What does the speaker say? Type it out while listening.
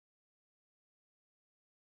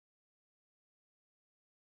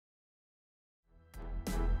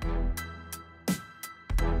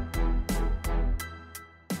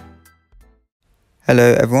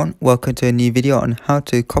Hello everyone, welcome to a new video on how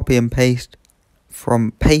to copy and paste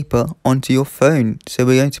from paper onto your phone. So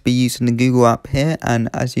we're going to be using the Google app here, and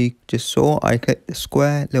as you just saw, I clicked the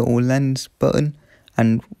square little lens button,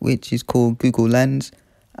 and which is called Google Lens,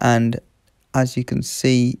 and as you can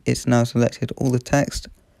see it's now selected all the text,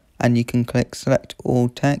 and you can click select all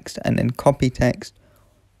text and then copy text,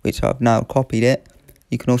 which I've now copied it.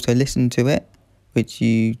 You can also listen to it, which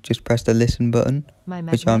you just press the listen button,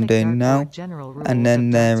 which I'm doing now, and then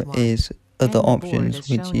there is other options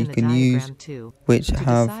which you can use, which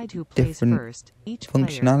have different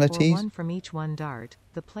functionalities. One from each one dart.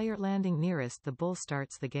 The player landing nearest the bull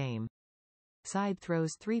starts the game. Side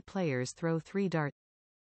throws, 3 players throw 3 darts.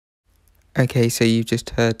 Okay, so you've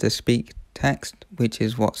just heard the speak text, which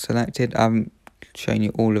is what's selected. I haven't shown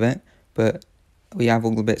you all of it, but we have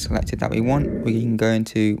all the bits selected that we want. We can go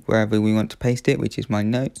into wherever we want to paste it, which is my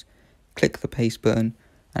notes, click the paste button,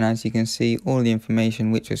 and as you can see, all the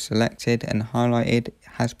information which was selected and highlighted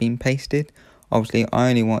has been pasted. Obviously I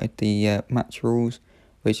only wanted the match rules,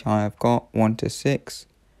 which I have got 1 to 6,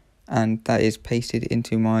 and that is pasted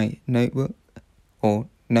into my notebook, or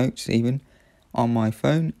notes even, on my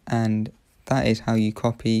phone, and that is how you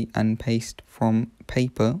copy and paste from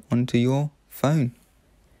paper onto your phone.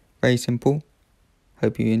 Very simple.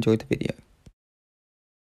 Hope you enjoyed the video.